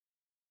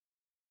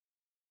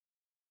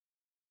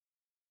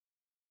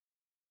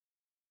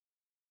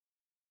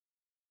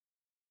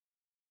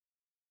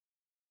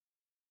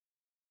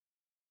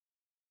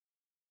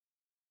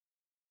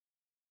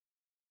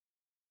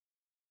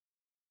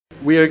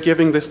we are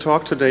giving this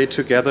talk today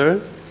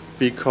together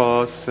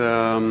because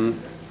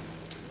I'm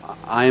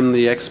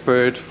the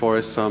expert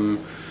for some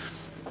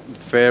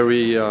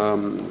very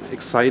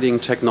exciting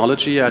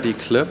technology at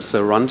Eclipse, a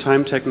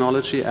runtime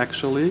technology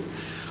actually.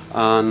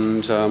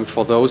 And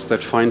for those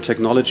that find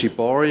technology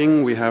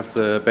boring, we have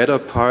the better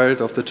part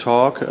of the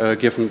talk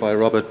given by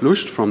Robert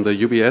Blust from the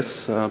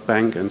UBS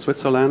bank in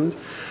Switzerland.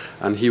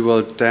 And he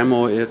will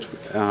demo it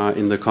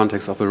in the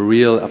context of a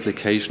real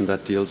application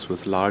that deals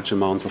with large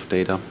amounts of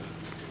data.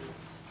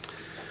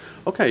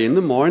 Okay, in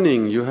the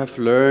morning you have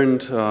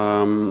learned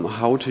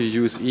how to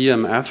use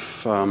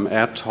EMF.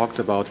 Ed talked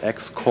about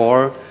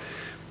XCore,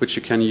 which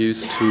you can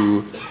use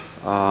to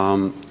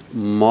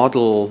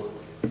model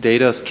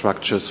data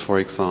structures, for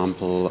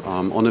example,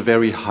 on a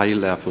very high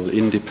level,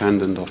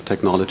 independent of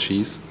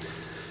technologies.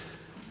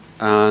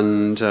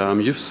 And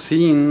you've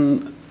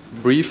seen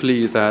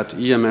briefly that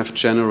EMF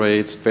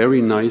generates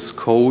very nice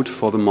code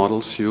for the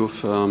models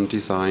you've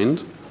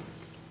designed.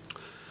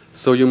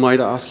 So you might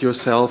ask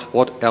yourself,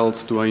 what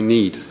else do I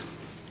need?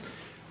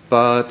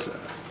 But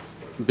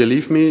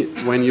believe me,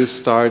 when you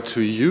start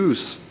to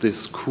use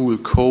this cool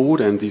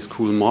code and these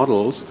cool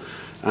models,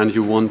 and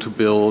you want to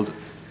build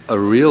a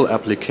real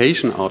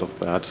application out of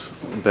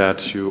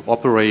that you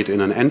operate in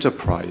an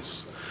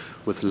enterprise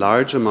with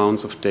large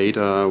amounts of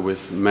data,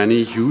 with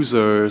many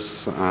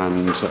users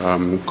and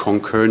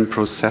concurrent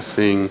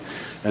processing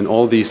and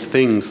all these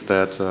things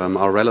that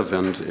are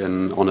relevant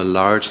on a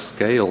large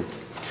scale,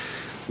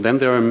 then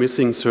there are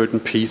missing certain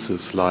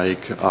pieces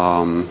like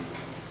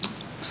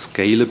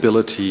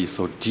scalability,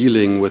 so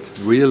dealing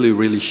with really,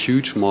 really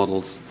huge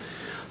models,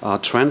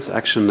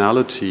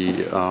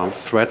 transactionality,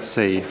 threat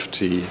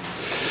safety,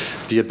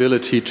 the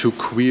ability to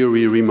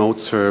query remote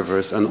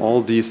servers, and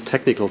all these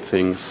technical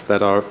things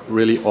that are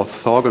really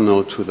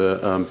orthogonal to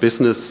the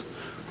business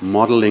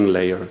modeling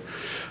layer.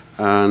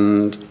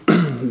 And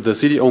the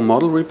CDO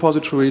Model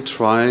Repository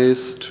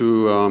tries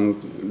to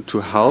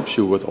help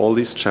you with all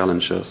these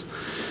challenges.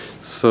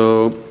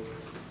 So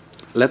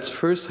let's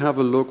first have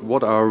a look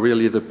what are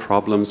really the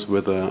problems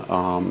with a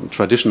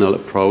traditional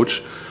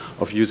approach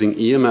of using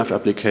EMF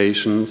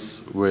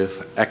applications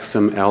with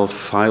XML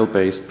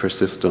file-based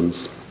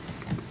persistence.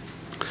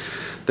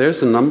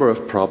 There's a number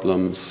of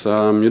problems.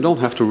 You don't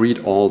have to read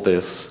all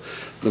this.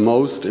 The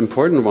most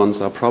important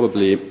ones are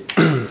probably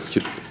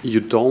you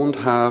don't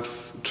have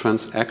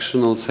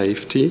transactional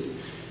safety.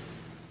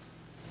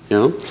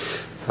 Yeah.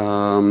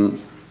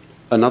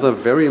 Another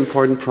very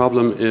important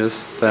problem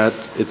is that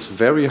it's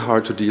very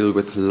hard to deal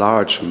with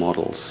large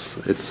models.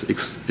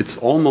 It's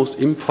almost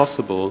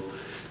impossible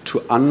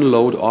to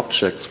unload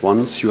objects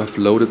once you have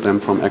loaded them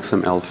from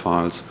XML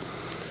files.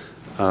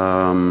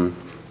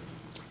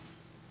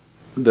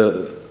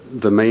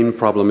 The main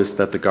problem is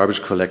that the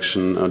garbage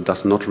collection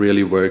does not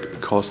really work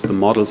because the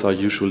models are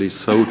usually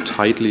so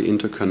tightly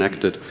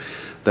interconnected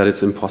that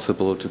it's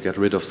impossible to get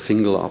rid of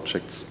single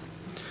objects.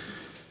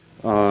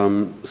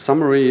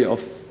 Summary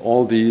of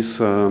all these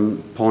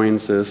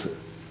points is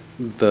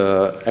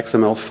the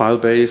XML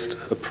file-based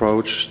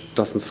approach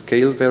doesn't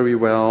scale very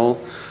well,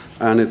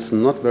 and it's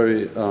not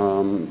very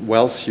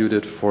well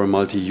suited for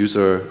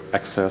multi-user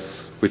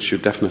access, which you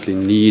definitely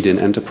need in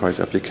enterprise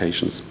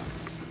applications.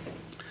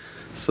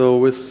 So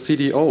with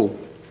CDO,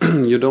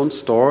 you don't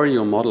store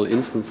your model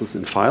instances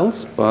in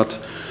files, but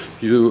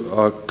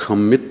you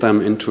commit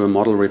them into a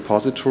model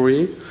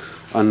repository.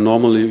 And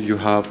normally you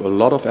have a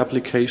lot of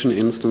application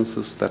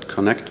instances that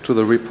connect to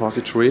the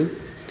repository.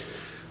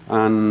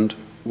 And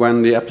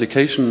when the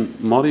application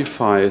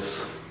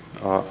modifies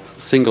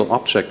single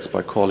objects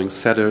by calling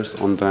setters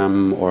on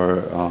them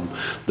or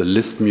the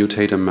list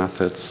mutator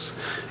methods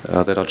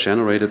that are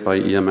generated by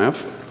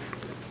EMF,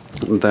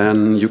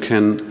 then you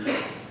can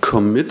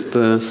commit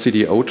the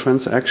CDO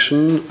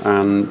transaction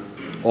and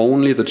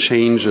only the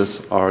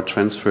changes are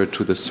transferred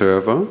to the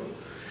server.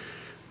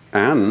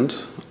 And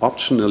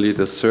optionally,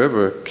 the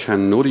server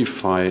can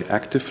notify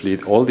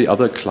actively all the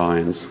other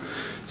clients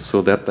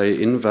so that they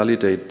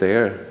invalidate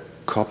their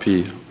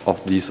copy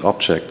of these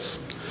objects.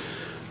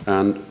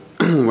 And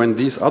when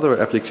these other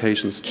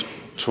applications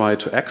try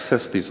to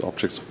access these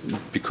objects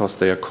because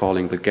they are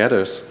calling the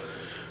getters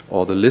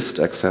or the list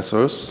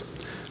accessors,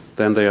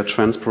 then they are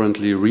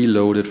transparently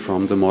reloaded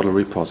from the model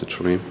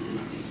repository.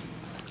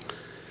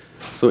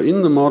 So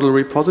in the model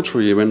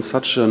repository, when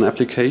such an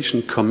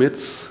application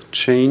commits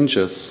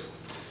changes,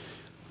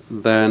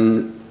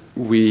 then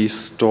we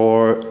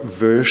store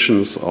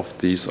versions of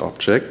these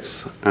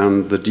objects,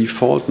 and the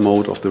default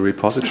mode of the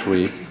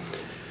repository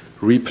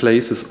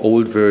replaces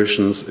old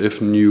versions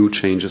if new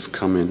changes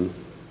come in.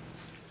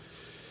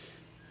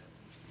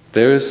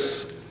 There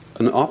is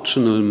an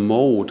optional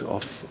mode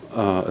of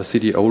a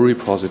CDO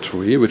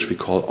repository, which we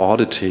call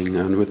auditing,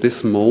 and with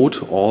this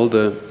mode, all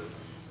the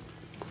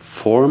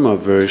former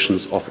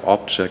versions of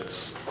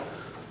objects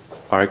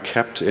are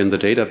kept in the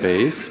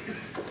database,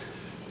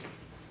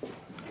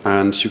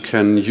 and you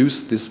can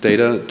use this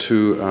data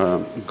to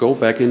go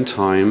back in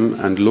time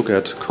and look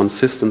at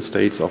consistent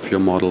states of your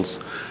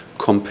models,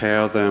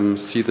 compare them,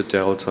 see the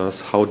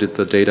deltas, how did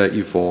the data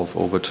evolve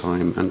over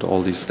time, and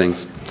all these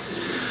things.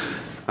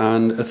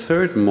 And a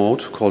third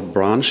mode called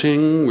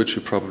branching, which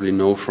you probably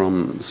know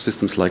from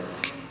systems like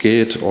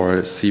Git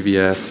or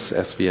CVS,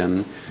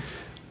 SVN,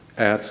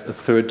 adds a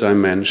third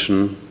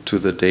dimension to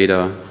the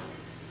data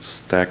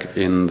stack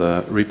in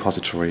the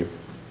repository.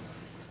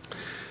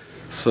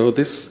 So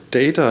this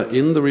data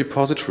in the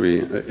repository,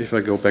 if I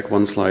go back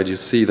one slide, you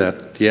see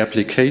that the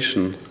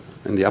application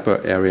in the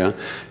upper area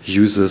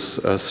uses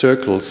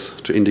circles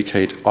to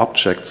indicate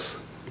objects,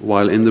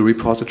 while in the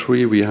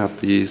repository we have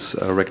these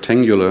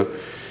rectangular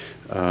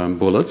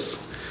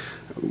bullets.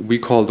 We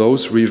call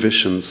those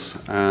revisions,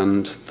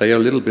 and they are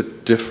a little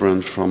bit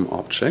different from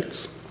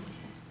objects.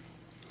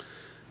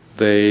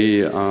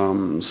 They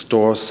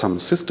store some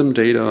system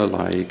data,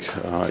 like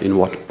in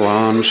what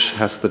branch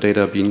has the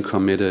data been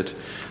committed,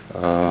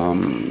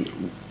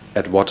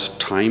 at what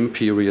time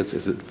periods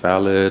is it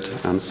valid,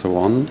 and so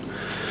on.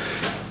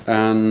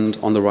 And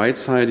on the right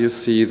side you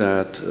see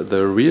that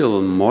the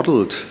real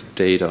modeled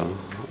data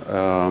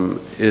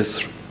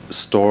is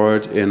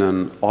stored in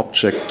an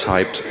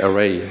object-typed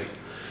array.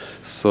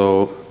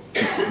 So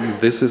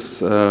this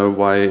is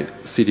why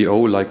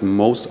CDO, like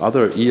most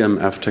other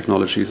EMF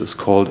technologies, is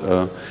called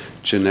a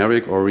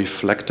generic or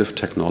reflective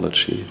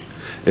technology.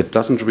 It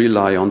doesn't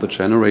rely on the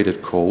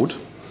generated code.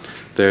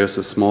 There's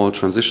a small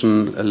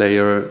transition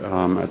layer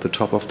at the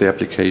top of the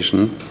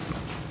application.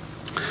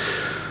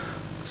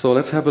 So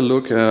let's have a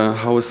look at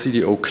how a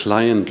CDO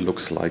client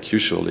looks like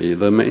usually.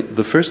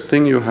 The first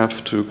thing you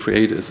have to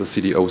create is a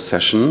CDO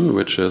session,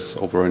 which is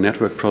over a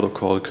network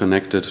protocol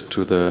connected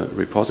to the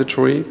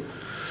repository.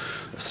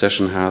 A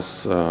session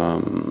has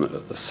a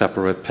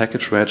separate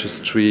package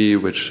registry,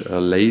 which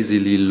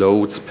lazily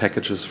loads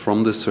packages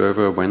from the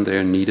server when they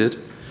are needed.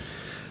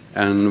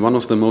 And one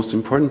of the most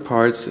important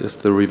parts is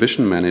the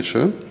revision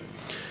manager,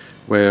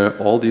 where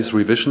all these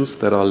revisions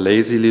that are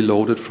lazily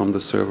loaded from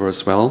the server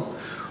as well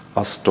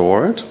are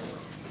stored.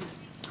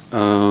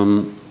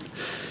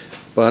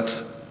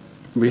 But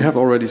we have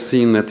already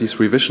seen that these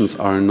revisions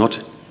are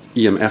not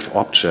EMF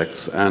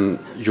objects, and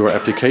your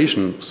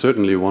application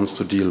certainly wants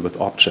to deal with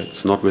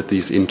objects, not with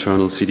these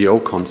internal CDO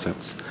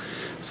concepts.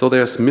 So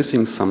there's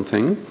missing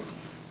something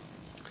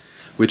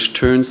which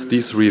turns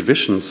these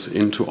revisions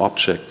into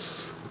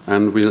objects.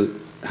 And we'll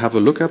have a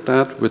look at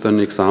that with an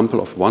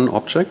example of one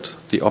object,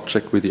 the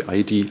object with the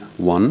ID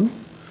 1.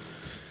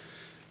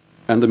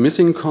 And the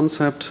missing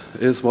concept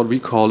is what we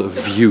call a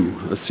view,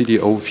 a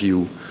CDO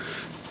view.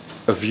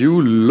 A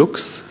view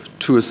looks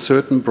to a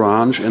certain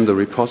branch in the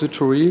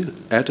repository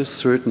at a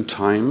certain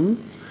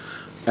time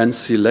and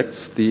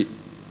selects the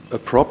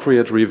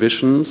appropriate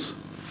revisions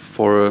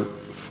for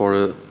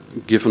a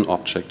given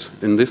object.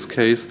 In this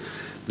case,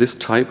 this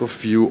type of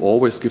view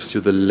always gives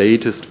you the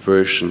latest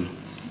version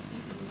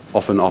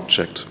of an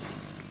object.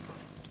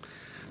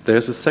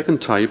 There's a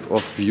second type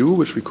of view,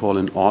 which we call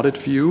an audit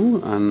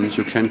view, and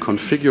you can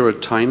configure a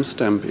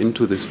timestamp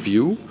into this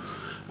view,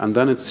 and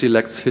then it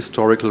selects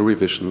historical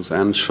revisions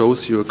and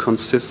shows you a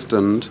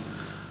consistent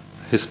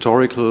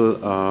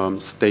historical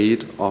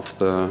state of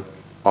the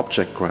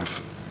object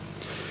graph.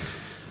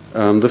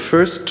 The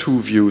first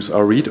two views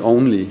are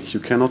read-only. You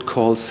cannot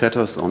call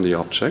setters on the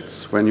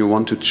objects. When you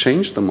want to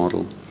change the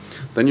model,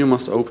 then you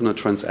must open a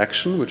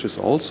transaction, which is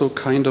also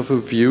kind of a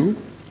view,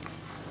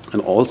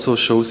 and also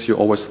shows you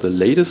always the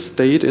latest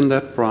state in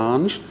that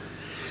branch.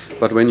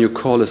 But when you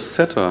call a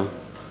setter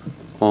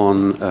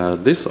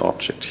on this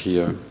object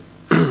here,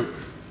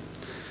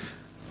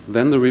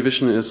 then the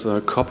revision is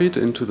copied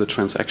into the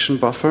transaction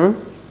buffer.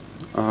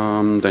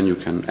 Then you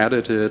can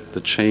edit it.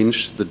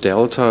 The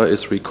delta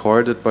is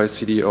recorded by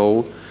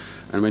CDO.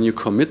 And when you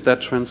commit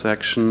that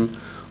transaction,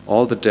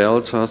 all the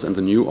deltas and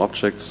the new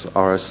objects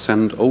are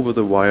sent over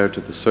the wire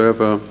to the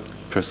server,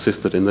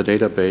 persisted in the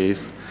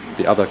database.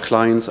 The other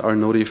clients are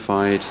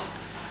notified.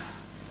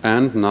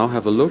 And now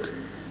have a look.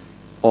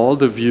 All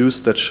the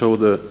views that show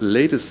the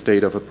latest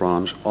state of a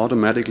branch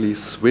automatically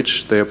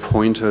switch their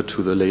pointer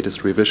to the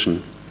latest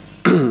revision.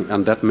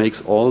 And that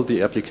makes all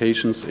the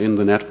applications in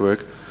the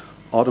network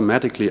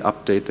automatically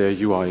update their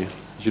UI.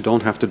 You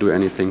don't have to do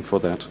anything for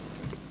that.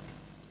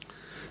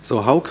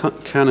 So how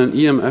can an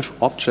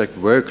EMF object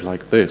work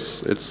like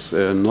this? It's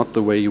not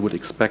the way you would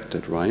expect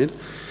it, right?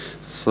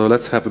 So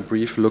let's have a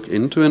brief look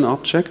into an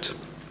object.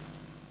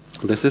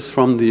 This is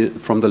from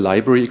the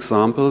library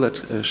example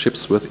that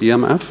ships with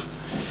EMF.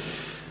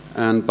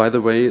 And by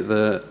the way,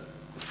 the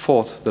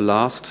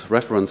last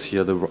reference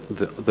here,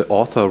 the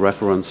author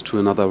reference to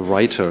another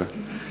writer,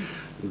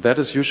 that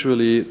is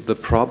usually the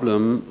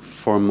problem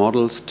for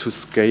models to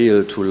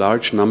scale to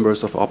large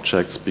numbers of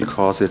objects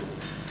because it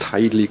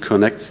tightly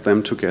connects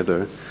them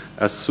together.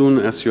 As soon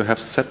as you have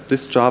set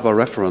this Java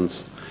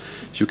reference,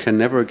 you can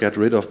never get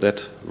rid of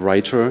that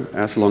writer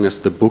as long as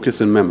the book is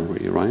in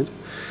memory, right?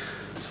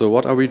 So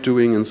what are we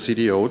doing in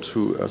CDO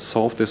to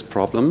solve this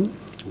problem?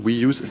 We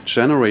use a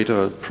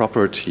generator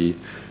property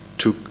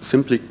to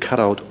simply cut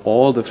out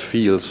all the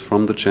fields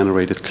from the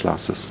generated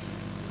classes.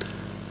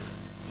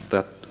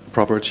 That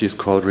property is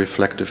called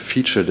reflective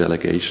feature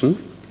delegation.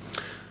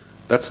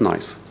 That's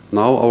nice.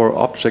 Now our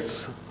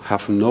objects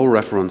have no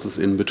references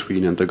in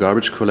between, and the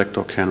garbage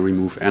collector can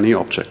remove any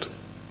object,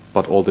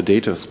 but all the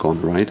data is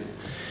gone, right?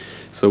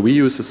 So we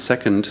use a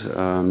second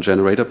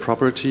generator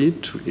property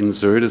to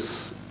insert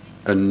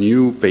a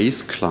new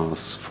base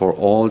class for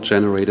all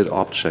generated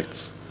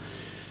objects.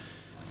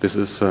 This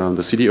is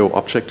the CDO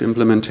object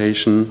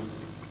implementation,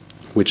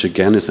 which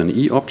again is an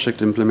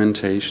E-object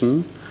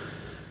implementation.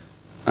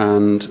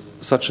 And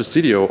such a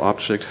CDO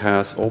object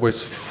has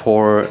always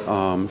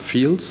 4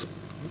 fields.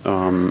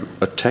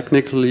 A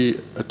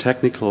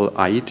technical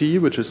ID,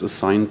 which is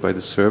assigned by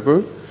the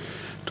server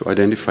to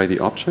identify the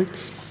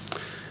objects.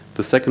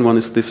 The second one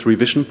is this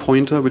revision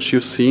pointer, which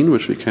you've seen,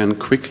 which we can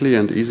quickly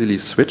and easily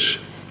switch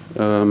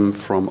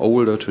from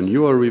older to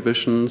newer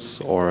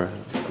revisions, or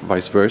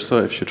vice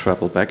versa if you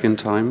travel back in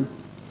time.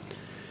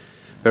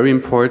 Very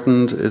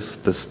important is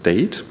the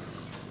state.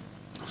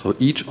 So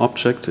each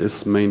object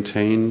is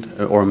maintained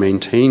or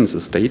maintains a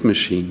state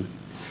machine,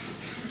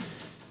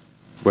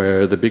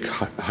 where the big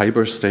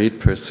hyper state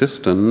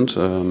persistent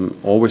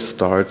always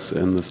starts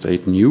in the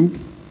state new.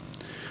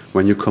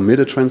 When you commit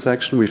a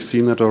transaction, we've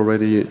seen that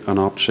already, an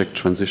object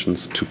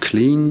transitions to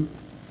clean.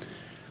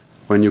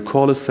 When you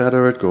call a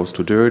setter, it goes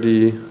to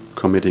dirty.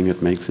 Committing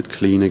it makes it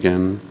clean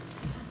again.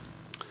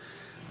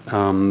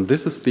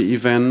 This is the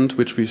event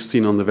which we've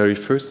seen on the very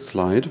first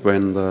slide.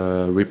 When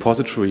the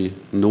repository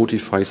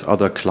notifies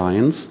other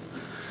clients,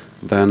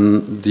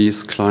 then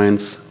these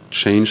clients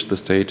change the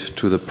state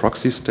to the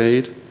proxy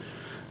state.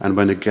 And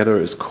when a getter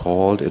is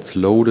called, it's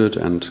loaded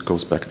and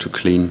goes back to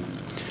clean.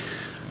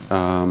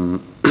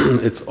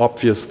 It's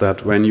obvious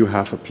that when you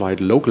have applied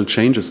local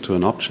changes to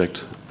an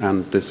object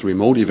and this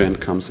remote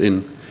event comes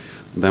in,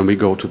 then we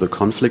go to the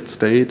conflict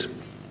state.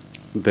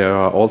 There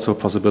are also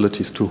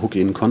possibilities to hook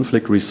in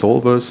conflict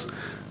resolvers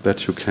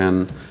that you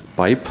can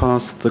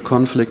bypass the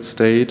conflict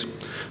state,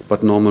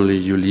 but normally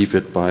you leave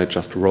it by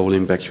just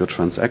rolling back your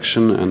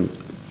transaction and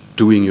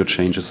doing your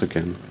changes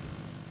again.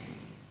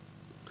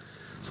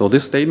 So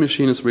this state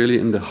machine is really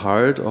in the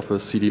heart of a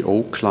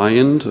CDO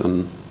client,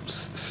 a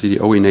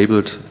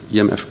CDO-enabled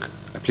EMF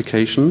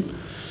application.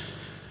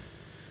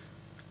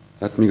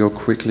 Let me go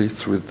quickly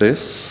through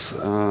this.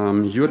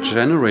 Your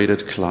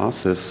generated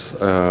classes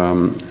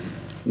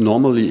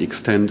normally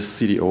extend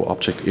CDO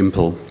object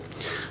impl,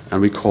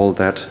 and we call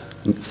that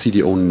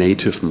CDO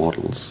native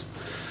models.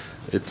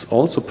 It's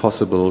also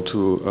possible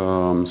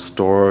to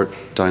store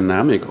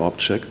dynamic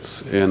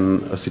objects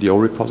in a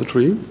CDO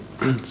repository.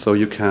 So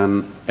you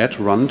can, at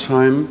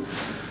runtime,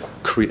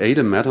 create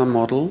a meta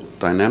model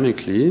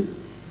dynamically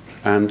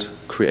and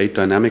create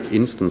dynamic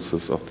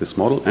instances of this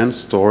model and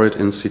store it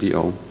in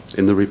CDO,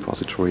 in the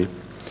repository.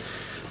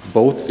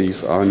 Both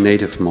these are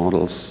native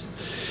models.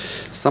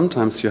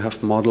 Sometimes you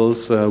have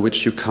models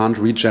which you can't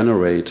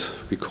regenerate.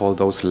 We call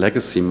those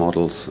legacy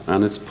models,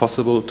 and it's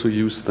possible to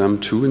use them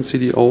too in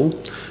CDO.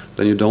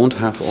 Then you don't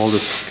have all the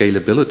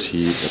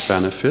scalability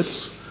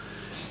benefits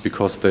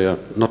because they are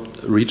not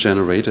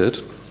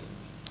regenerated,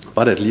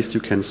 but at least you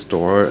can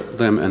store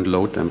them and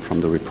load them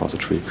from the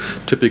repository.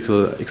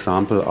 Typical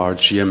example are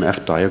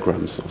GMF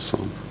diagrams also.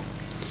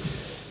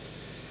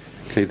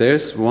 Okay,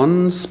 there's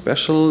one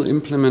special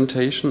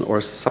implementation or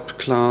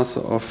subclass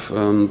of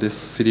this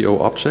CDO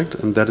object,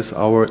 and that is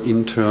our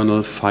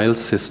internal file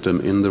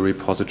system in the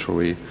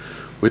repository,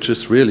 which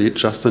is really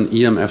just an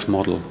EMF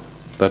model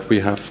that we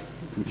have.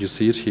 You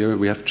see it here,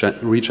 we have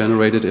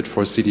regenerated it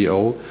for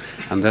CDO,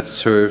 and that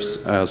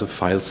serves as a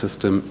file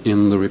system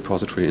in the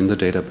repository, in the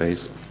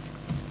database.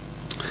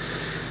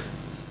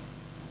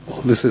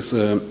 This is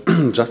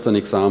just an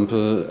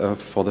example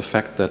for the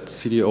fact that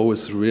CDO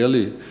is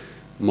really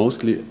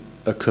mostly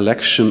a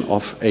collection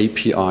of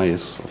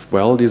APIs, of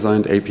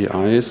well-designed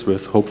APIs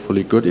with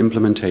hopefully good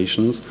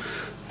implementations.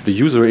 The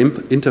user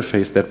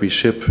interface that we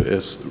ship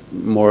is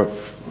more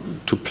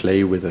to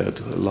play with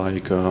it,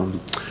 like a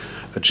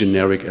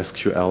generic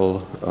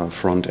SQL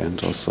front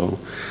end or so.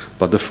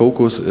 But the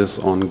focus is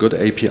on good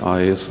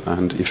APIs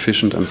and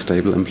efficient and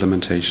stable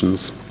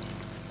implementations.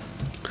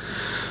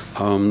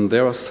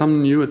 There are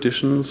some new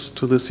additions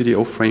to the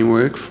CDO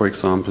framework. For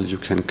example, you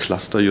can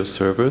cluster your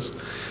servers.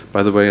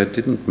 By the way, I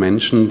didn't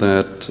mention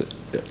that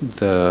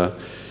the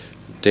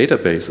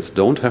databases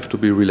don't have to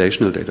be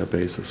relational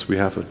databases. We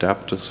have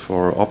adapters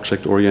for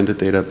object-oriented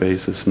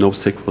databases,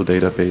 NoSQL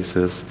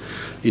databases,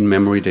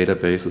 in-memory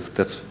databases.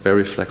 That's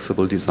very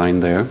flexible design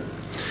there.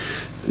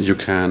 You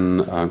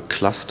can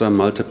cluster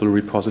multiple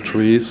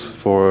repositories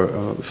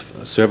for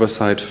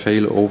server-side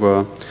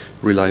failover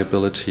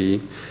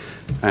reliability.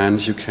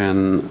 And you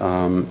can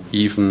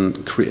even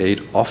create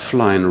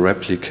offline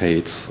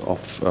replicates of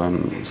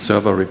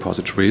server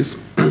repositories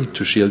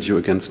to shield you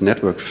against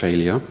network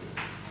failure.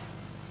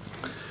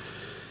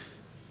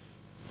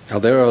 Now,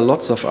 there are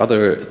lots of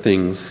other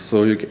things.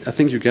 So I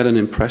think you get an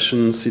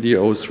impression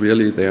CDO is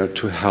really there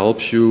to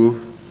help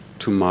you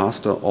to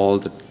master all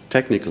the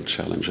technical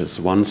challenges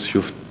once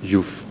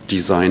you've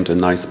designed a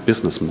nice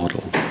business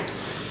model.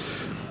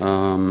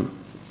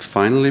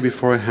 Finally,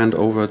 before I hand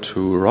over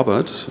to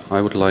Robert, I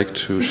would like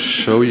to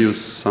show you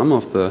some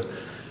of the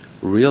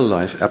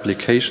real-life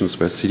applications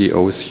where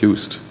CDO is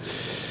used.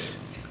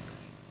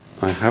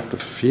 I have the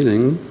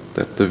feeling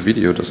that the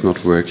video does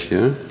not work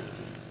here.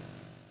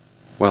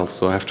 Well,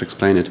 so I have to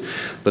explain it.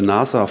 The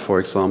NASA, for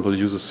example,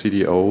 uses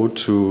CDO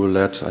to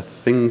let, I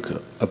think,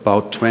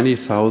 about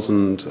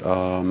 20,000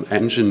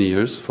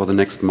 engineers for the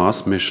next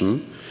Mars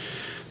mission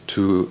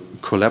to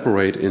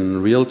collaborate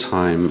in real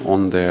time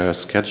on their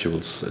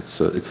schedules.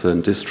 It's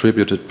a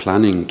distributed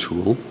planning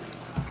tool.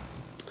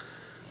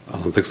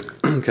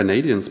 The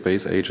Canadian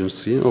Space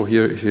Agency,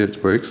 here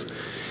it works,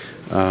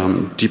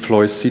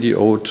 deploys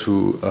CDO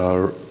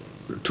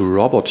to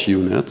robot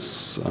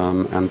units,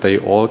 and they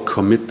all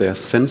commit their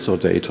sensor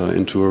data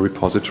into a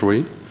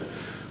repository,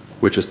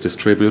 which is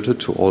distributed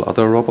to all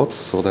other robots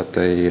so that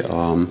they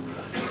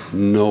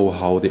know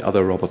how the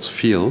other robots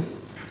feel.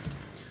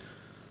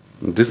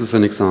 This is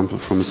an example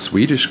from a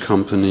Swedish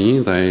company.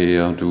 They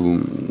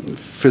do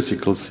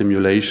physical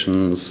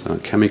simulations,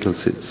 chemical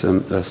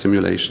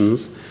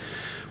simulations,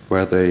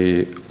 where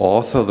they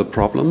author the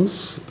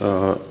problems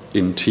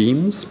in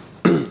teams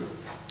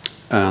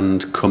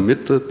and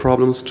commit the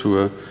problems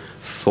to a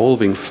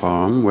solving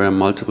farm where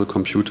multiple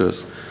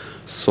computers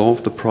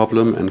solve the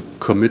problem and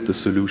commit the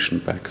solution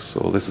back.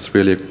 So this is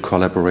really a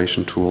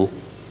collaboration tool.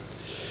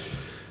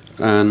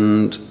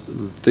 And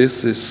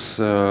this is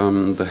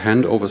the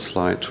handover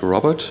slide to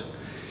Robert,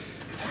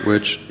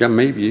 which, yeah,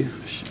 maybe.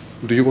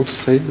 Do you want to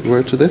say a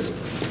word to this?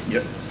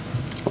 Yeah.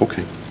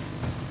 Okay.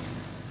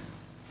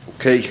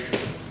 Okay.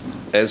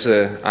 As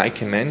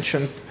Eike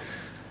mentioned,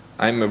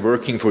 I'm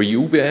working for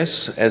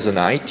UBS as an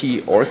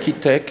IT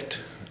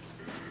architect.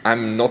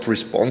 I'm not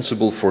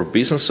responsible for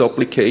business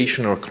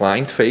application or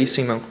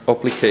client-facing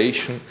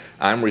application.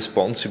 I'm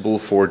responsible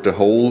for the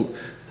whole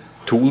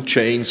tool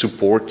chain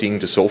supporting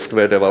the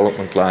software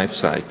development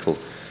lifecycle.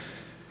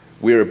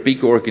 We're a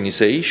big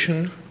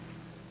organization.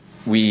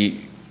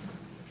 We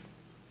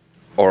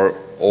are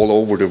all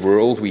over the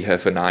world. We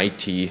have an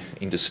IT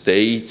in the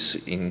States,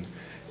 in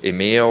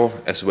EMEA,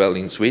 as well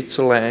in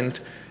Switzerland,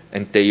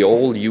 and they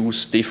all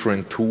use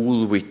different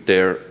tools with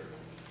their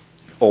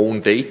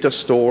own data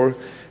store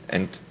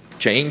and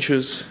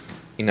changes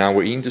in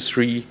our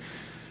industry,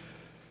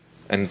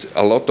 and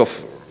a lot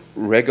of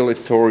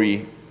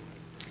regulatory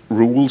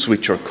rules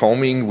which are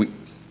coming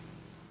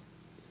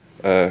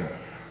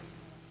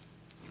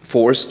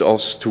forced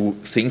us to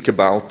think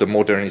about the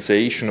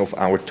modernization of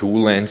our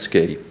tool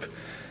landscape.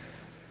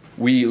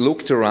 We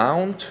looked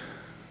around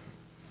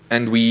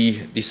and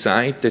we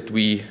decided that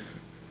we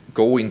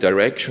go in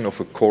direction of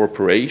a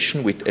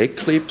cooperation with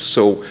Eclipse.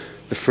 So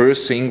the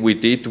first thing we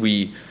did,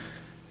 we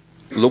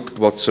looked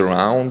what's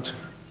around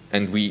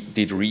and we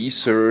did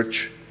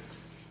research.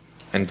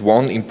 And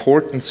one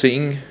important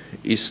thing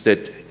is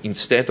that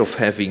instead of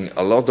having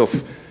a lot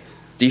of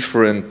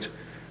different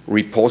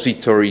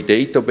repository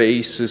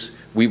databases,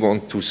 we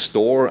want to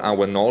store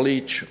our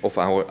knowledge of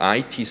our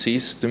IT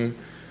system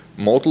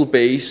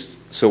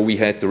model-based, so we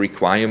had the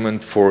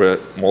requirement for a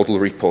model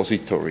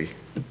repository.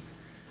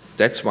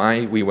 That's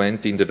why we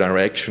went in the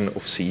direction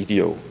of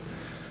CDO.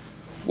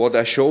 What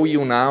I show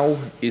you now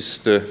is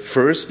the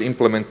first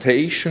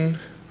implementation,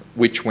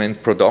 which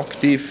went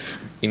productive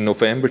in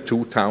November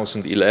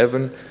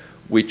 2011,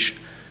 which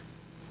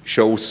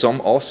shows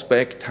some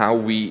aspect how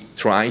we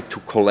try to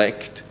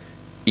collect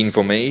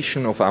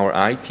information of our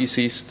IT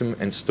system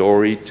and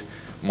store it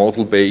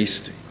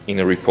model-based in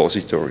a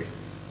repository.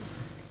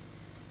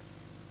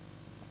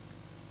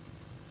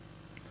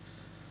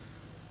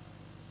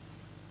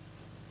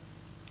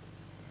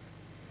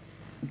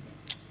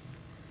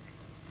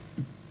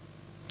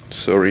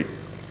 Sorry.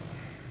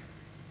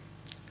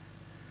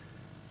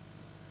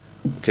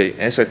 Okay,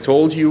 as I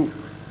told you,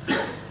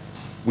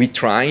 we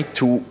try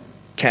to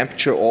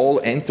capture all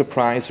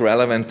enterprise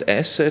relevant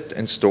assets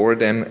and store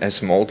them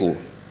as model.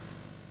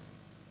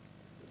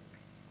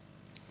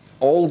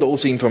 All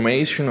those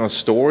information are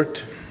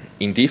stored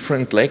in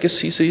different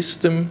legacy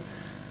systems.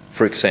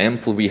 For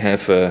example, we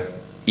have an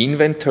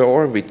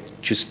inventory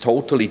which is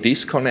totally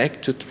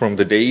disconnected from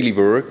the daily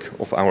work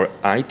of our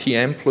IT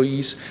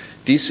employees.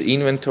 This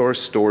inventory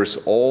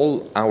stores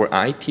all our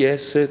IT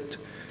assets,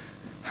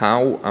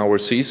 how our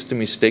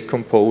system is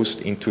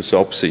decomposed into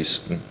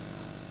subsystems.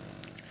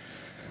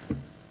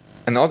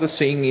 Another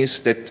thing is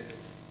that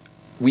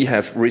we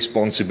have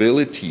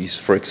responsibilities.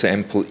 For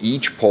example,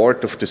 each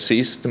part of the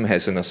system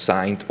has an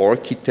assigned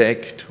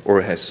architect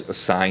or has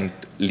assigned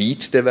lead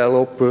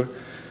developer.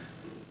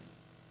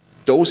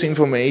 Those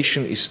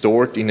information is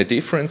stored in a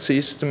different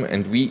system,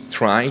 and we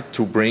try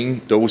to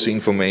bring those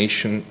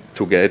information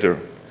together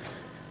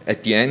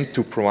at the end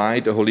to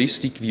provide a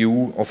holistic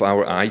view of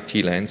our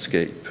IT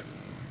landscape.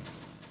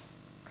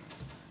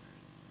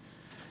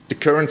 The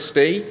current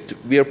state,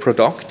 we are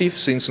productive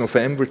since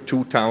November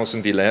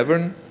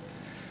 2011.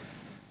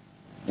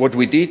 What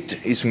we did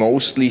is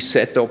mostly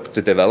set up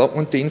the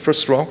development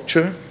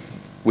infrastructure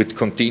with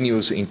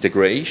continuous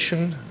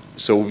integration.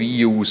 So we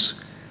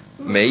use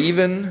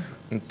Maven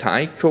and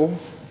Tycho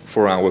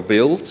for our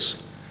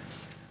builds,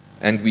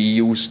 and we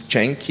use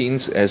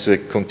Jenkins as a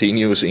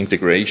continuous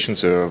integration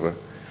server.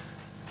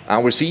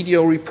 Our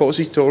CDO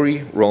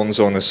repository runs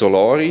on a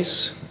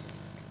Solaris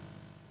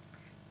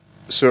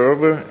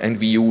server, and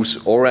we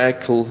use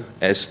Oracle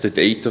as the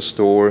data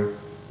store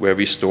where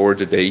we store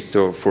the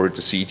data for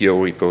the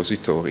CDO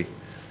repository.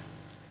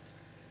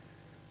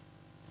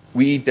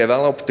 We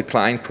developed the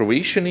client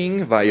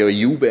provisioning via a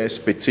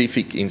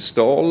UBS-specific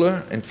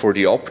installer, and for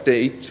the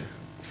update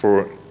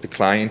for the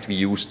client, we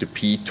use the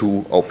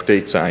P2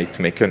 update site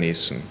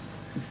mechanism.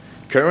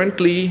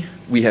 Currently,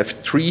 we have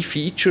 3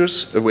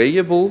 features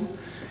available: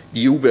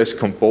 the UBS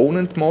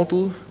component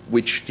model,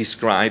 which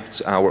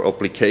describes our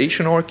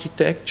application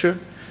architecture,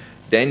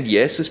 then the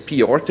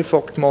SSP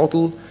artifact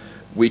model,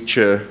 which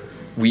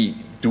we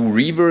do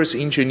reverse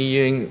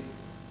engineering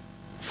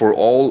for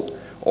all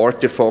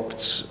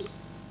artifacts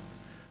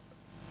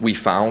we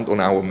found on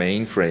our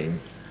mainframe.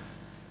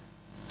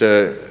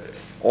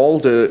 All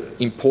the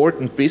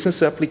important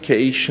business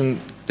application,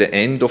 the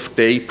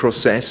end-of-day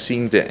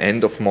processing, the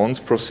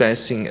end-of-month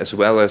processing, as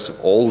well as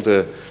all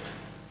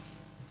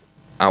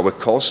our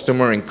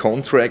customer and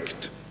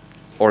contract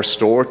are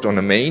stored on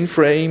a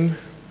mainframe.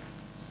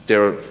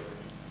 They're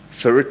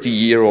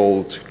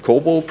 30-year-old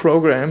COBOL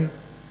program,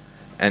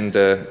 and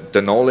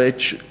the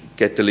knowledge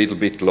get a little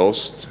bit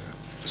lost.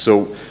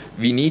 So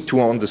we need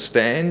to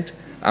understand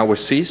our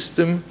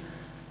system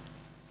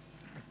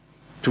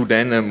to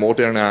then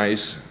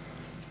modernize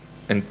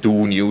and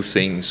do new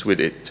things with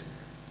it.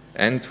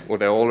 And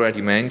what I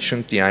already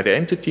mentioned, the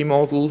identity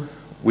model,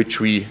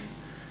 which we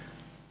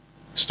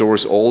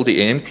stores all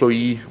the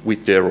employee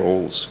with their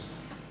roles.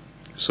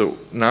 So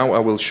now I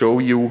will show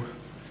you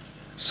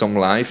some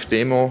live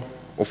demo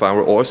of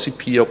our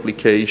RCP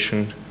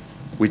application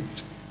which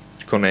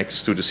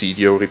connects to the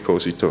CDO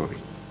repository.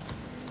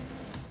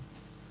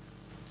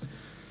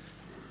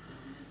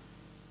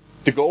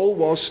 The goal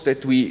was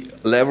that we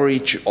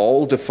leverage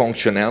all the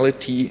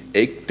functionality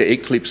the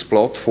Eclipse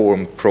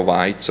platform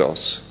provides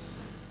us.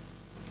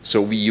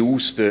 So we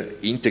use the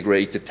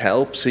integrated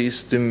help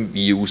system,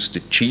 we use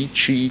the cheat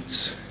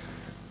sheets,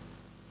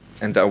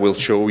 and I will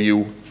show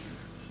you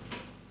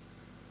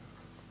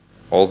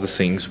all the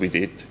things we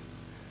did.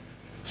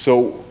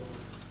 So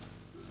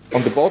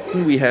on the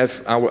bottom we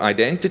have our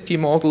identity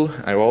model.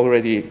 I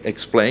already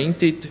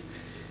explained it.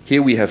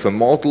 Here we have a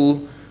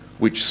model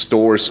which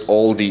stores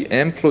all the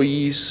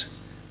employees,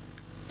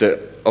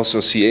 the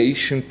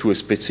association to a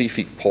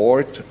specific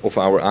part of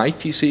our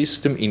IT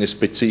system in a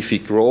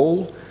specific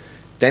role.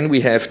 Then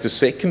we have the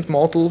second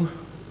model,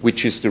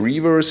 which is the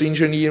reverse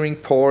engineering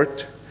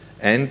part,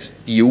 and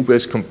the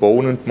UBS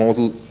component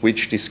model,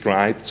 which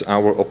describes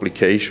our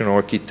application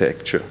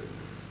architecture.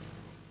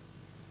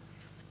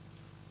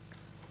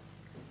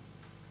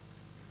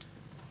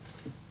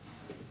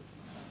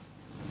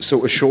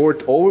 So a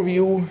short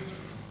overview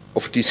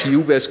of this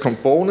UBS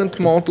component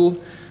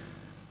model.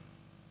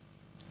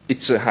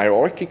 It's a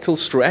hierarchical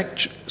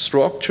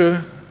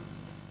structure,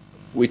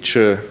 which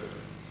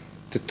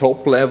the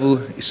top level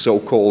is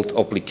so-called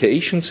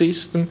application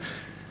system.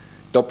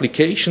 The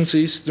application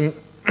system,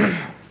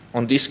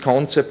 on this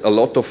concept, a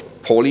lot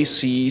of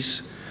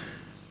policies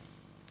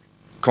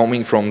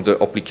coming from the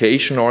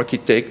application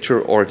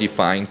architecture are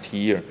defined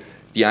here.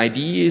 The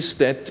idea is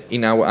that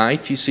in our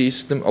IT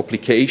system,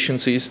 application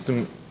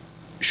system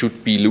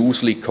should be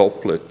loosely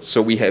coupled. So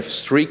we have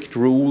strict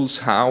rules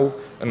how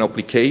an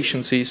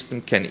application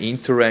system can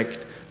interact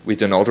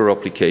with another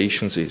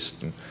application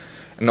system.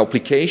 An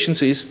application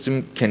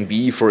system can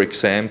be, for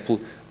example,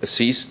 a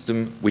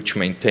system which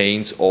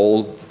maintains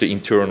all the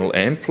internal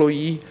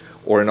employee,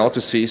 or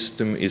another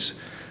system is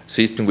a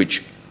system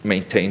which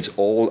maintains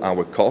all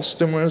our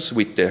customers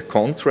with their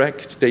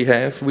contract they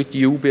have with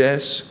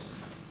UBS,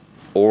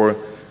 or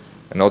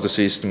another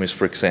system is,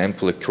 for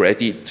example, a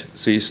credit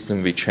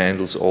system which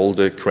handles all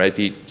the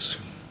credits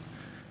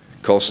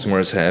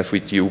customers have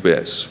with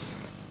UBS.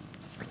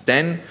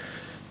 Then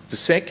the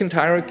second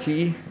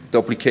hierarchy, the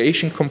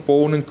application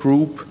component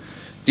group.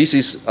 This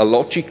is a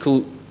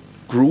logical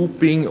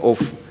grouping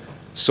of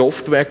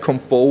software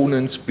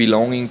components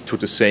belonging to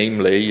the same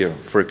layer.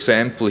 For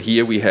example,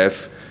 here we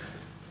have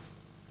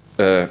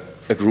a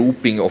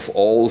grouping of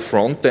all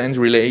front-end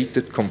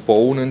related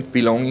components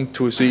belonging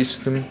to a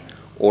system,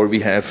 or we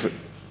have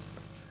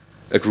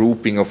a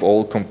grouping of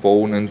all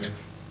components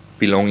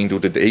belonging to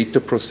the data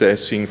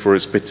processing for a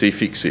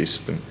specific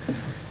system.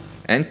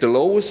 And the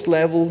lowest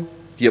level,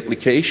 the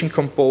application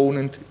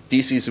component,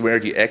 this is where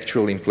the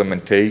actual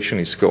implementation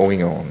is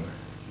going on.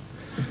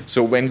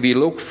 So when we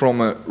look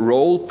from a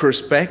role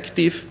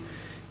perspective,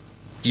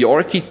 the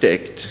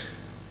architect,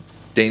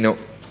 they know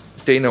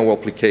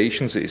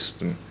application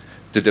system.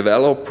 The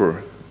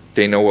developer,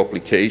 they know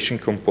application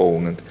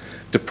component.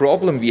 The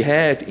problem we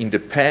had in the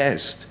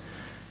past,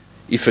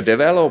 if a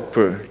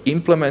developer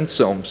implements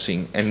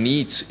something and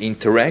needs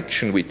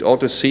interaction with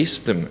other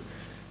systems,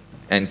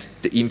 and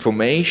the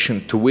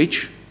information to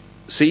which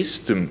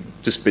system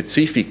the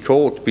specific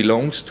code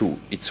belongs to,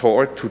 it's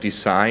hard to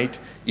decide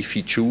if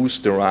he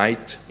chooses the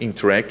right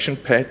interaction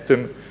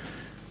pattern.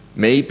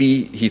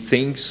 Maybe he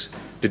thinks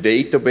the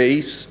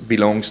database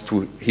belongs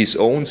to his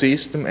own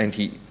system and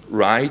he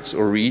writes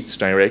or reads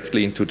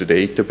directly into the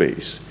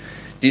database.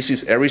 This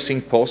is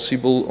everything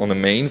possible on a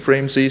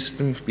mainframe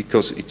system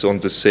because it's on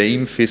the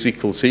same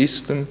physical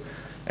system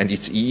and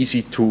it's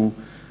easy to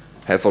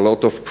have a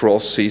lot of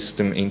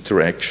cross-system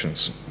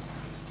interactions.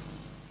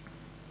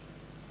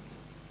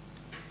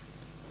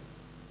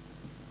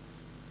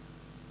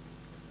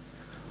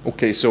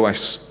 Okay, so I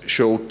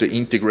showed the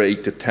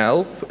integrated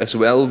help. As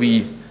well,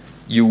 we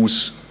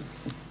use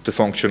the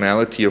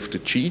functionality of the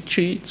cheat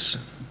sheets.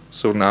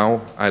 So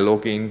now I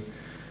log in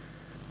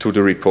to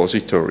the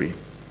repository.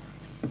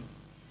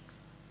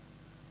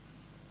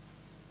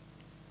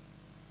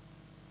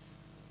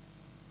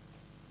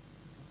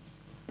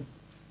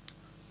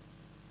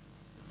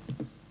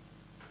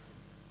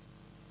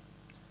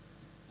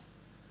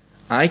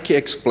 Eike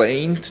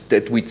explained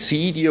that with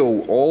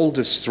CDO, all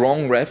the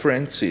strong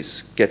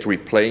references get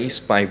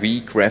replaced by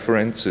weak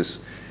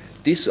references.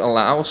 This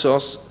allows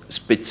us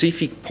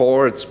specific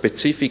parts,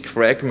 specific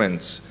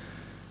fragments.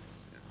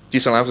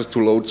 This allows us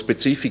to load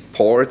specific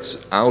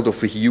parts out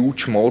of a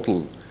huge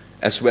model.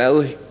 As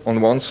well,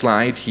 on one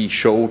slide, he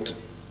showed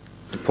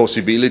the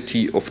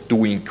possibility of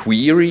doing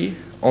query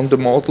on the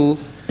model.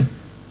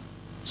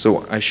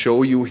 So I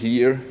show you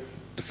here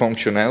the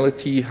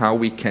functionality, how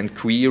we can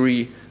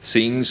query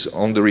things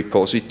on the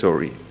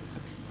repository.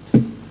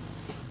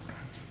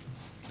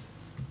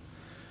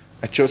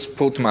 I just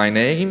put my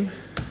name,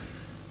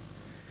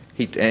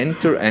 hit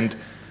enter, and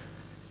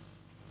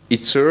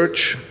it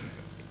searches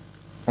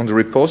on the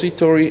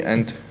repository,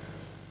 and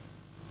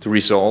the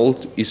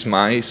result is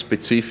my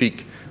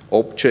specific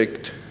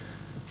object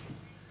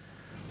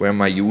where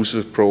my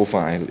user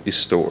profile is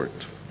stored.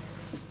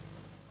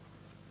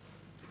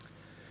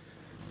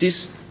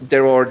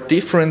 There are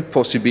different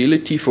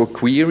possibilities for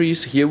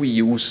queries. Here we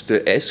use the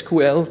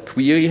SQL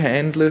query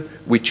handler,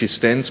 which is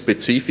then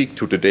specific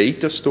to the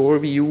data store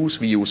we use.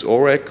 We use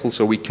Oracle,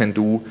 so we can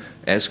do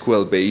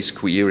SQL-based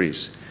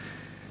queries.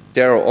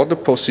 There are other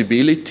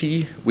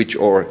possibilities which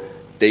are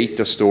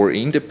data store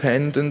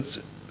independent,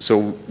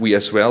 so we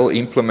as well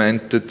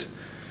implemented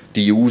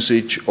the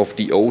usage of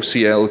the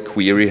OCL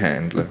query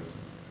handler.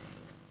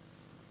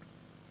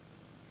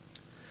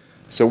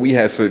 So we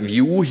have a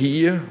view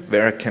here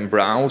where I can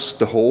browse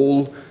the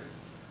whole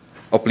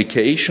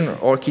application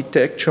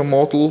architecture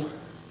model.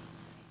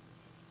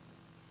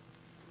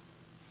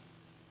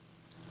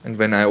 And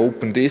when I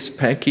open this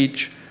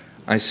package,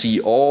 I see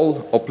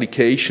all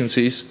application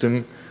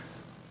system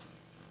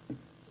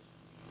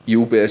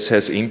UBS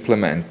has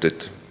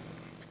implemented.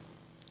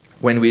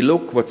 When we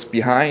look what's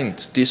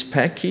behind this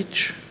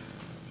package,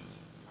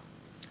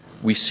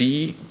 we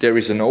see there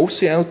is an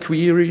OCL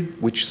query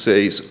which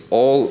says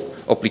all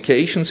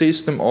application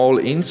system, all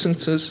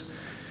instances,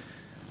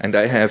 and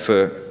I have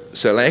a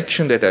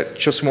selection that I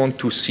just want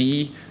to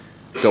see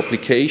the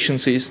application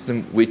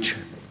system which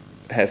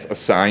have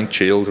assigned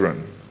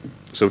children.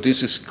 So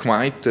this is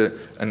quite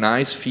a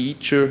nice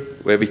feature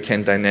where we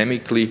can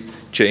dynamically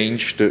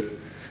change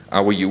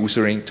our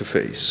user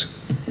interface.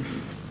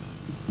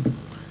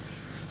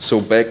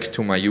 So back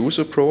to my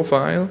user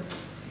profile.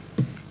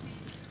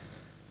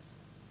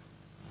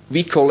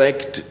 We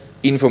collect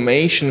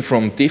information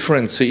from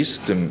different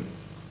systems.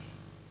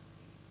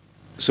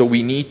 So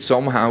we need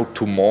somehow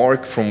to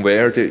mark from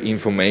where the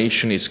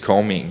information is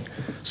coming.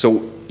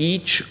 So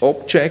each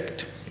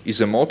object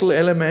is a model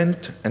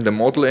element, and the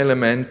model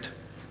element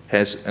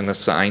has an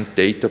assigned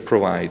data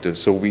provider.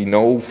 So we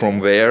know from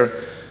where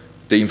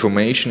the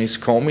information is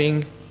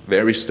coming,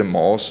 where is the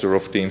master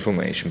of the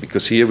information,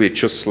 because here we're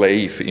just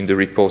slave in the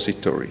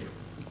repository.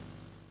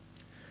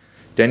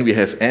 Then we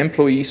have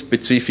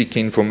employee-specific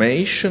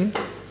information.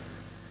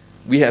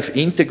 We have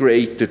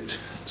integrated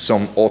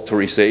some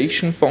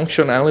authorization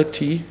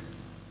functionality.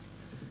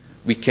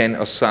 We can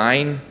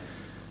assign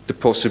the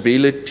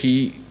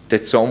possibility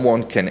that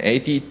someone can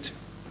edit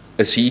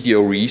a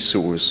CDO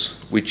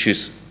resource, which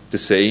is the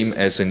same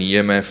as an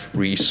EMF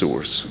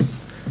resource.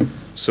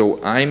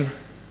 So I'm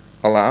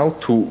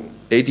allowed to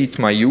edit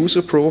my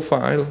user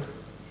profile.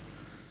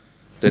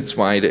 That's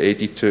why the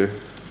editor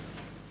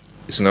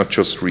is not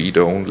just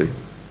read-only.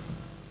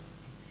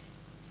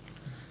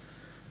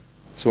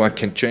 So I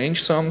can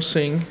change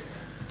something.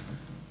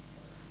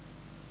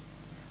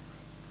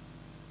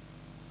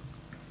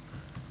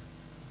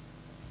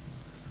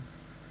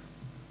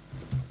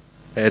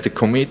 Add a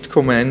commit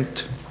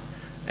comment,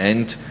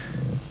 and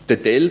the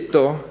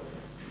delta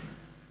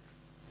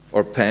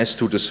are passed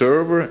to the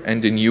server,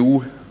 and the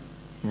new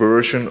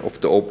version of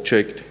the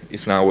object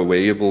is now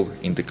available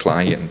in the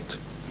client.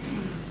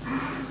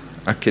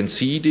 I can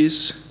see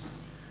this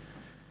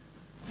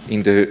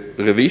in the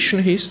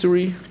revision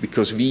history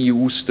because we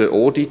use the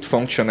audit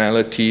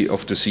functionality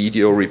of the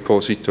CDO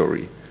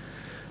repository.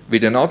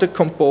 With another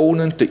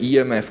component, the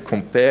EMF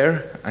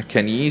compare, I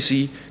can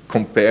easily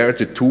compare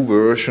the two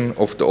versions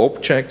of the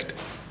object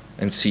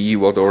and see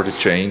what are the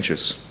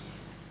changes.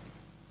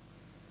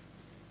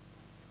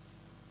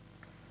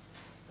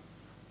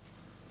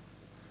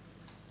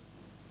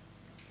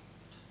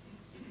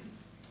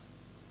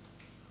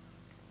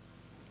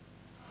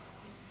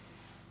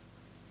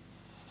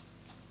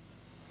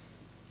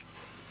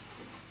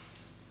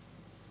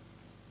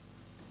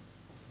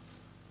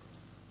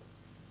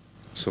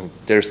 So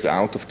there's the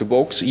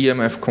out-of-the-box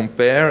EMF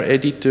compare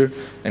editor,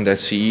 and I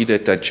see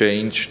that I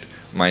changed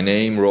my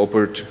name,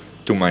 Robert,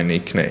 to my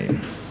nickname.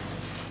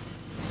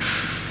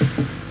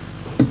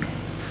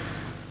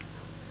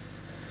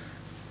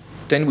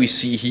 Then we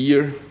see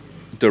here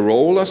the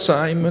role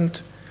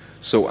assignment.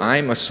 So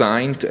I'm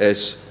assigned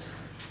as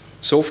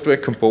software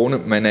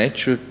component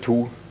manager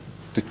to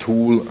the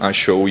tool I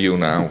show you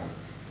now.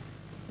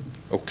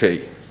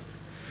 Okay,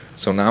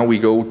 so now we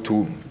go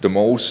to the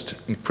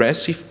most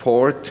impressive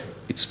part.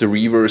 It's the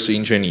reverse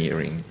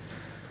engineering.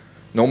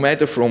 No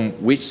matter from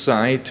which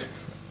side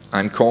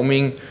I'm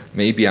coming,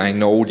 maybe I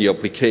know the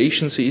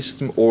application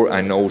system or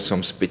I know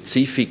some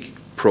specific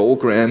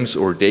programs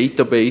or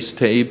database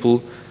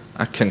table,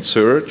 I can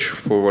search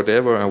for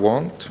whatever I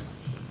want.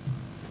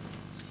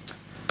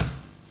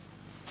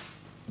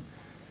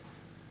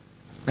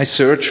 I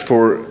search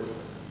for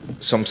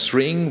some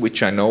string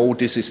which I know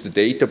this is the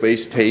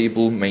database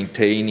table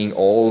maintaining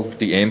all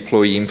the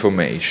employee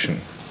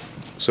information.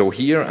 So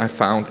here I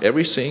found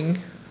everything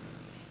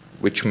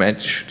which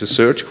matched the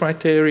search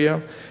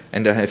criteria,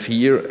 and I have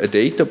here a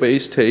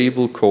database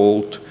table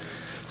called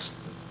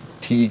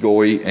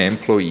TGOI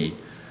employee.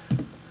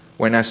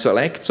 When I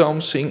select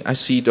something, I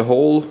see the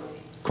whole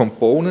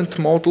component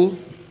model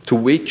to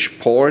which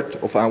part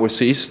of our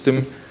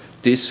system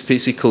this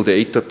physical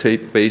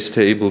database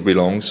table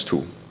belongs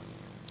to.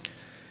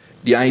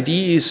 The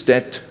idea is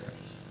that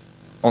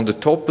on the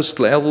topmost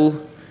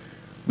level,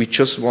 we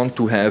just want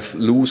to have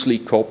loosely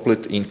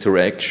coupled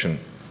interaction.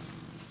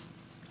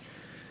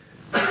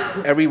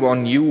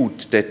 Everyone knew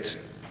that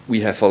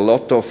we have a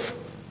lot of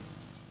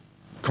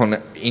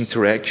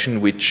interaction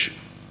which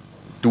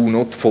do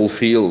not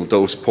fulfill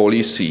those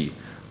policies,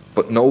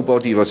 but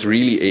nobody was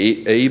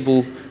really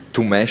able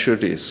to measure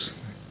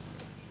this.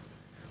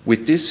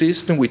 With this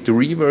system, with the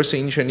reverse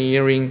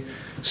engineering,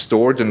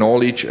 store the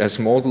knowledge as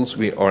models,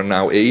 we are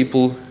now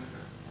able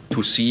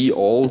to see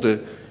all the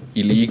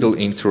illegal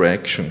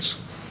interactions.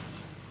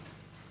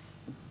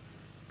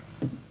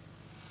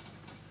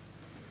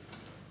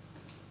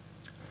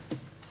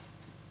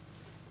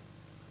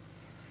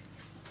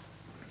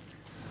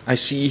 I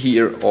see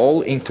here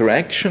all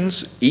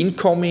interactions,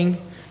 incoming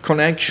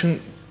connection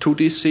to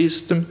this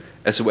system,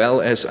 as well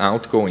as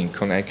outgoing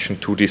connection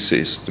to this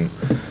system.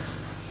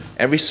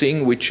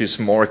 Everything which is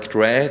marked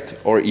red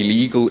or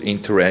illegal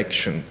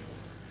interaction.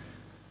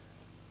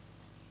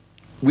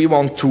 We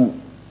want to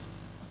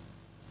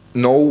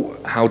know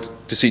how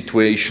the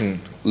situation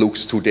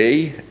looks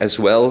today, as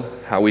well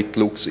how it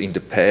looks in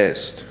the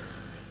past.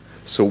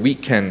 So we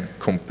can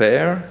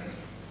compare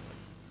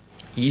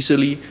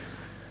easily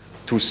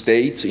to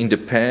states in the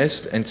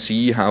past and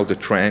see how the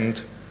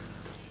trend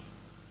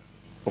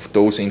of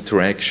those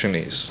interactions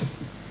is.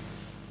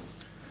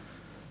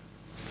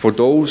 For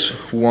those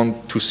who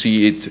want to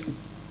see it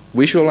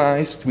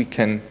visualized, we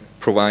can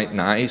provide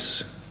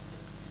nice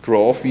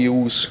graph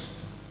views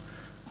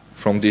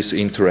from these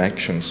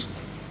interactions.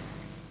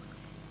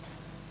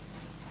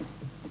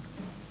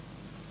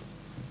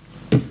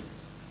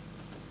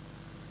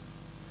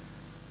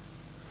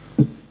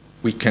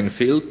 We can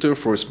filter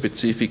for a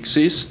specific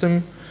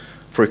system,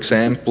 for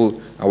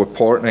example, our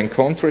partner and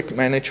contract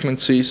management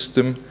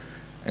system,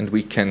 and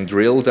we can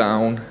drill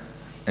down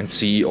and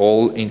see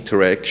all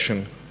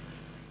interaction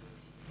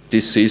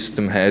this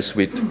system has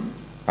with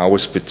our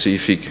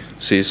specific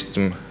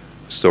system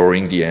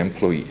storing the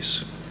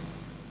employees.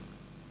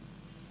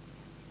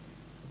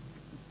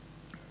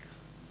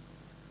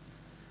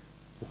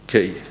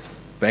 Okay,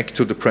 back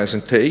to the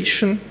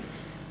presentation.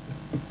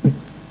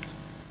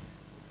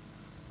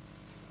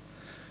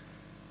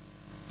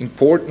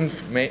 Important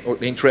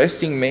or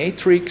interesting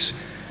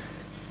matrix.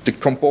 The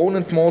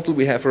component model,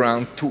 we have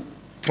around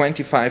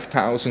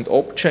 25,000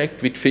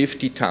 objects with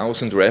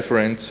 50,000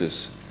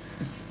 references.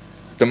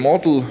 The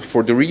model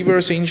for the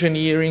reverse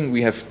engineering,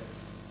 we have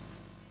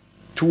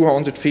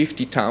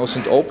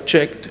 250,000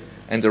 objects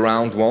and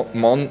around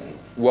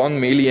 1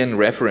 million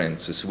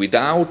references.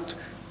 Without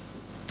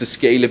the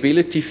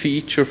scalability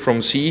feature from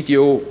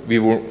CDO, we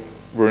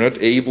were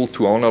not able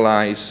to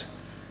analyze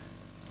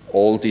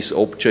all these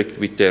objects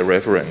with their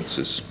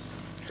references.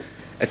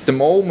 At the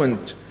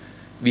moment,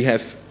 we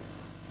have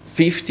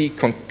 50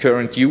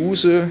 concurrent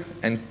users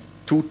and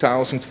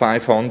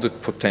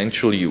 2,500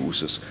 potential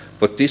users,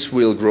 but this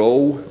will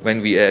grow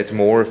when we add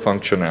more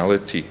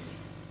functionality.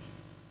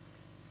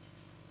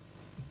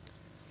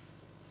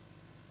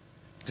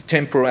 The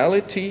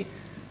temporality,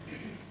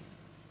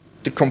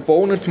 the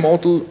component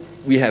model,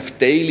 we have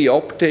daily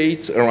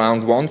updates,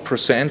 around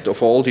 1%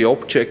 of all the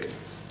object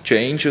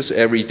changes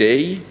every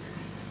day.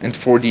 And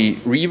for the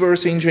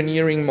reverse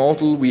engineering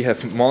model, we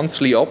have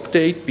monthly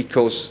update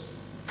because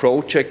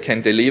project can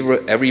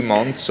deliver every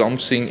month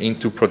something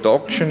into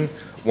production.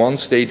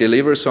 Once they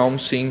deliver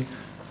something,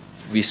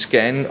 we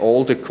scan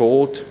all the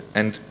code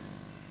and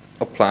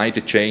apply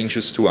the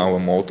changes to our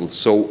model.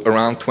 So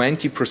around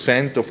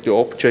 20% of the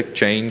object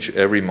change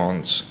every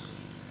month.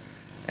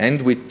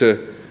 And with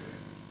the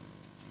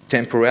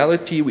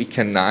temporality, we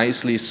can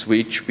nicely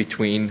switch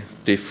between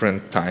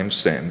different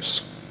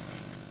timestamps.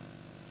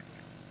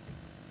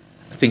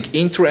 think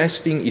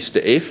interesting is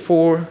the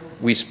effort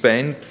we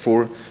spent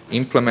for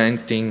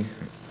implementing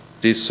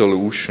this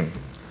solution.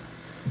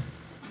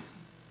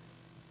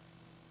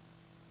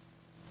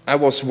 I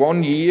was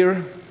 1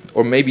 year,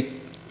 or maybe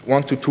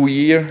 1 to 2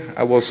 years,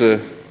 I was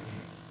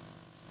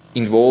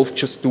involved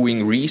just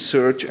doing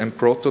research and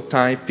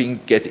prototyping,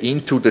 get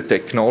into the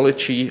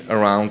technology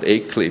around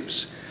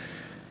Eclipse.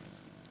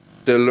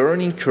 The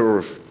learning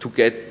curve to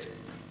get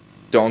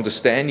the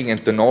understanding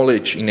and the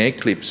knowledge in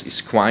Eclipse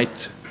is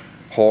quite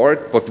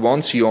hard, but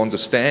once you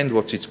understand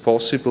what is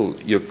possible,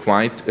 you're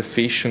quite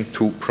efficient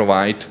to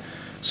provide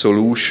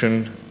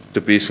solution the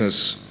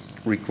business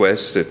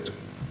requested.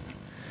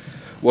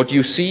 What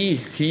you see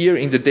here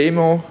in the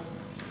demo,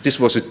 this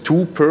was a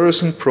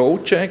 2-person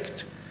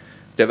project,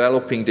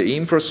 developing the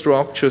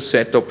infrastructure,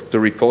 set up the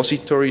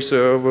repository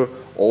server,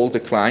 all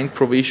the client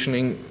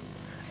provisioning,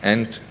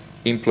 and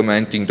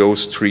implementing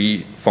those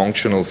 3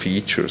 functional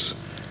features.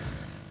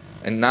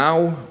 And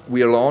now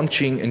we are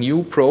launching a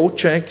new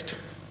project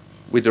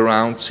with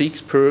around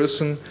 6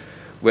 persons,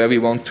 where we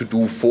want to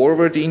do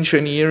forward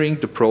engineering,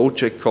 the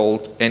project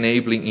called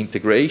Enabling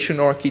Integration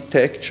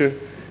Architecture,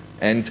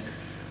 and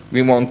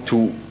we want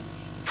to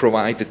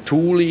provide the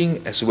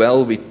tooling as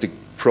well with the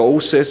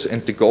process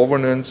and the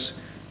governance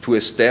to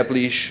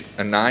establish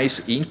a nice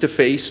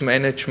interface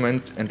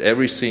management, and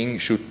everything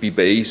should be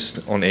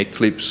based on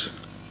Eclipse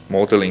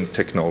modeling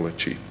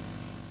technology.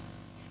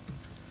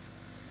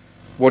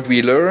 What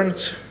we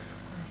learned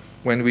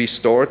when we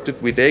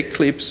started with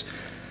Eclipse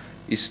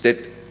is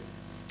that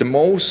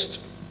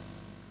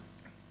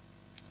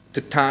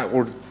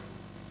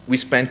we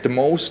spent the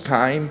most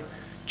time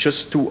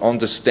just to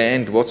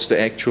understand what's the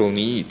actual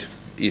need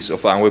is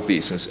of our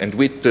business. And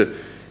with the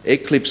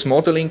Eclipse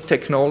modeling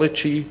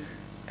technology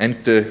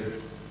and the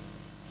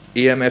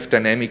EMF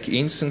dynamic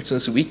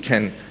instances, we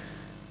can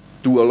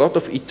do a lot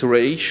of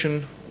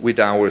iteration with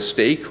our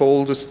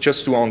stakeholders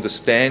just to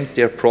understand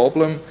their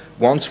problem.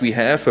 Once we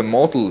have a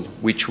model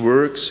which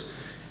works,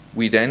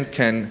 we then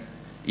can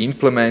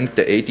implement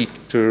the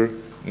editor,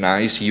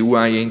 nice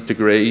UI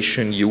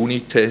integration,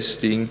 unit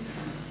testing.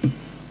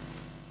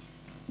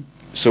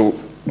 So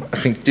I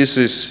think this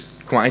is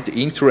quite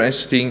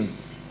interesting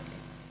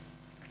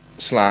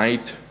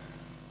slide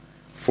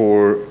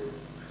for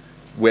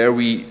where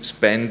we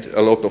spend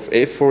a lot of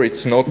effort.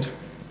 It's not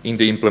in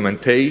the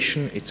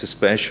implementation, it's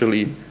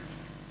especially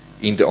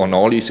in the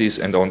analysis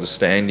and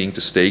understanding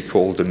the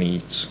stakeholder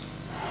needs.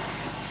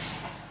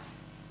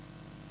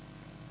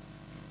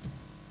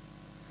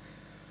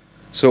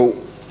 So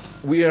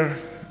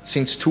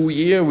since 2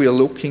 years, we are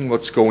looking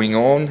what's going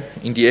on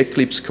in the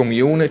Eclipse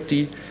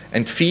community,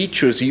 and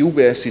features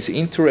UBS is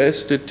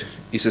interested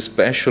is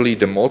especially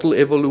the model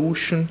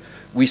evolution.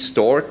 We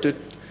started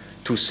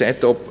to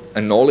set up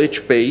a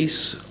knowledge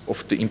base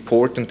of the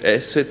important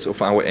assets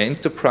of our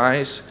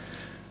enterprise.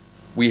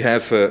 We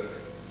have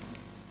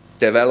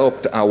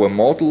developed our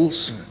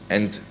models,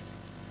 and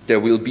there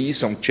will be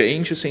some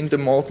changes in the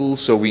model,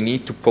 so we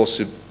need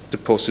the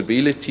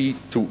possibility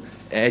to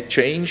add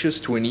changes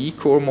to an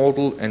eCore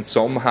model and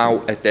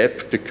somehow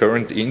adapt the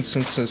current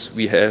instances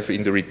we have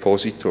in the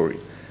repository.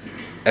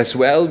 As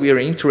well, we are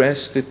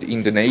interested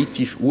in the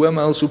native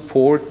UML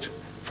support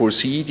for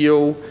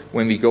CDO.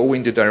 When we go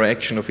in the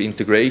direction of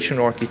integration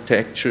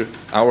architecture,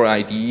 our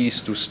idea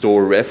is to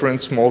store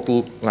reference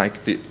model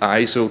like the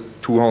ISO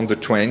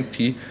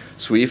 220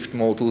 Swift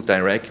model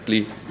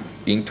directly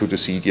into the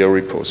CDO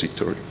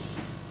repository.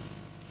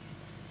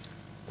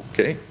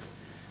 Okay,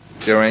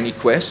 are there any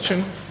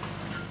questions?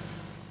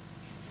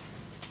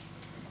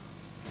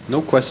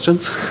 No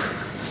questions?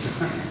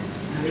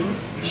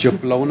 You're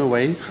blown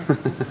away.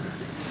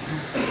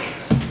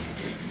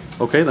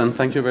 Okay, then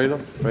thank you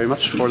very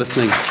much for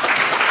listening.